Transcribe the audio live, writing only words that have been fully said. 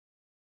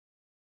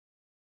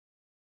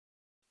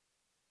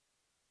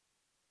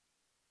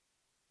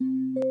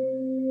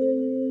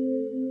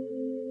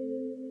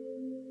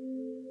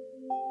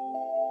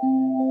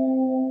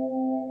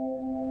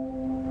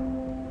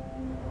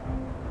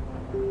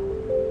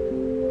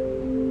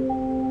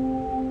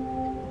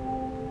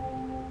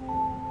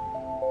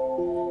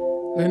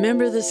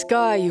Remember the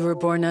sky you were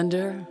born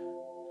under.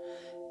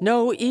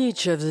 Know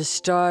each of the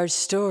stars'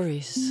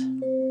 stories.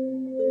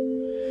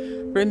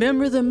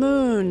 Remember the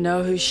moon,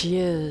 know who she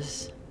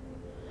is.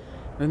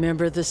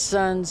 Remember the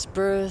sun's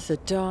birth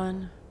at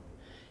dawn.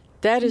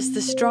 That is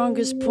the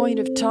strongest point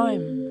of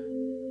time.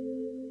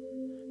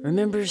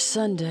 Remember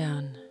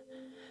sundown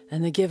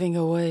and the giving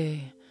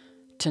away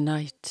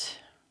tonight.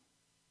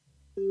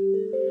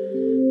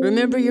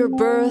 Remember your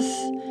birth,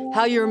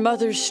 how your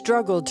mother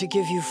struggled to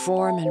give you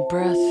form and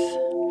breath.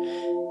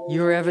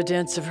 You are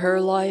evidence of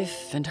her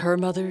life and her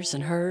mother's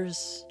and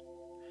hers.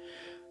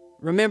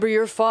 Remember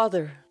your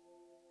father.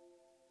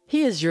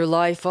 He is your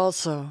life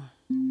also.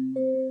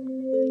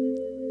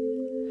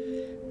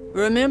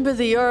 Remember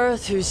the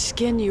earth whose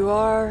skin you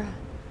are.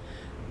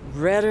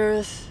 Red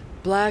earth,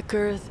 black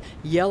earth,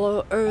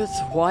 yellow earth,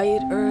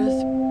 white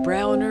earth,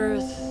 brown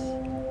earth.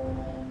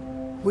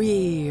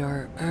 We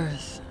are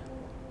earth.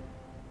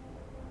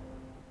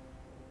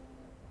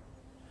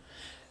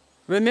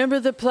 Remember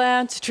the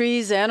plants,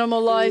 trees,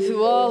 animal life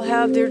who all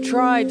have their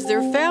tribes,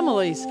 their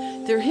families,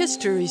 their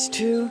histories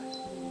too.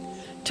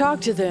 Talk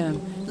to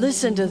them,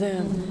 listen to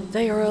them.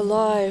 They are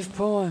alive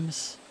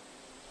poems.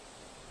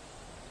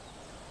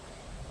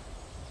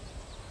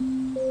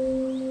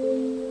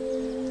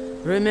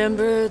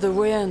 Remember the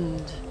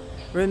wind.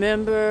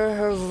 Remember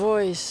her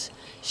voice.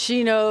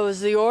 She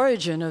knows the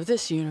origin of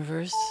this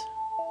universe.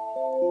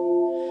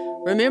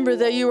 Remember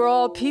that you are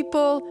all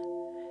people,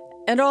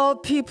 and all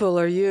people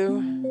are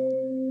you.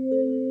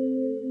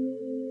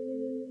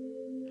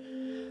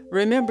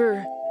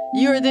 Remember,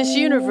 you are this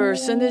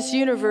universe, and this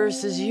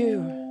universe is you.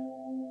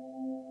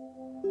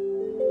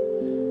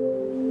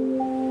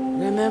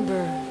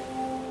 Remember.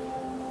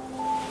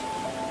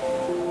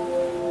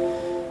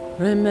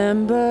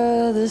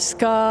 Remember the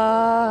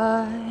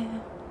sky.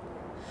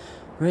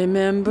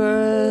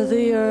 Remember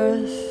the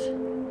earth.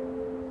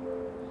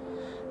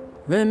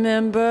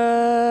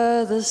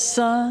 Remember the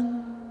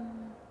sun.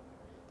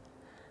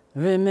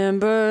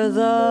 Remember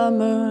the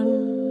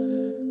moon.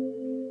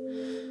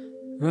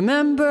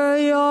 Remember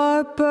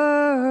your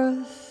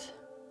birth,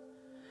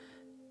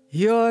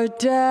 your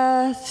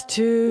death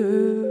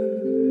too.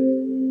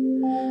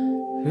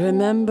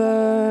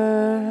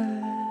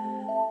 Remember,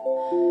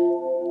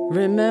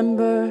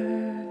 remember.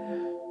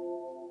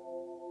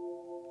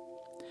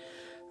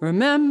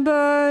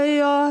 Remember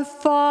your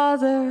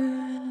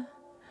father.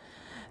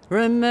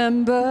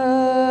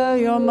 Remember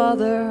your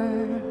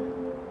mother.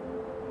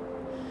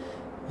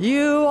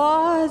 You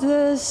are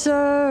this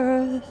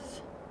earth.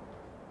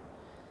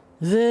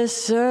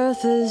 This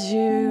earth is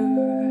you.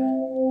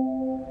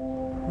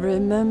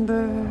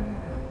 Remember,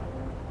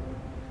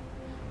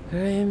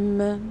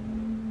 remember.